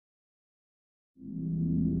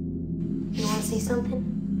see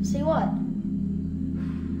something? See what?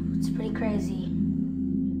 It's pretty crazy.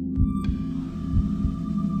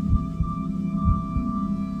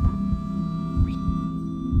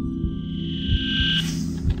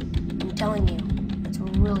 I'm telling you, it's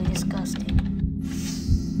really disgusting.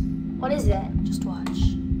 What is that? Just watch.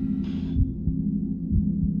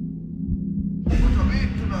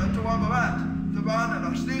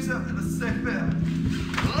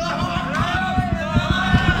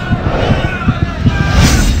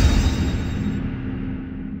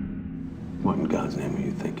 What in God's name are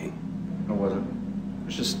you thinking? It wasn't. It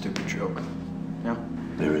was just a stupid joke. Yeah?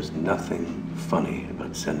 There is nothing funny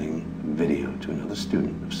about sending video to another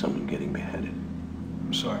student of someone getting beheaded.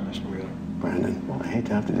 I'm sorry, Mr. Wheeler. Brandon, well, I hate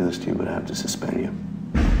to have to do this to you, but I have to suspend you.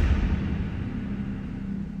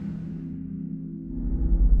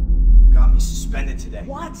 Got me suspended today.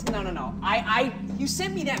 What? No. You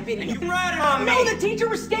sent me that video. You ratted on me. No, the teacher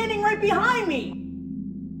was standing right behind me.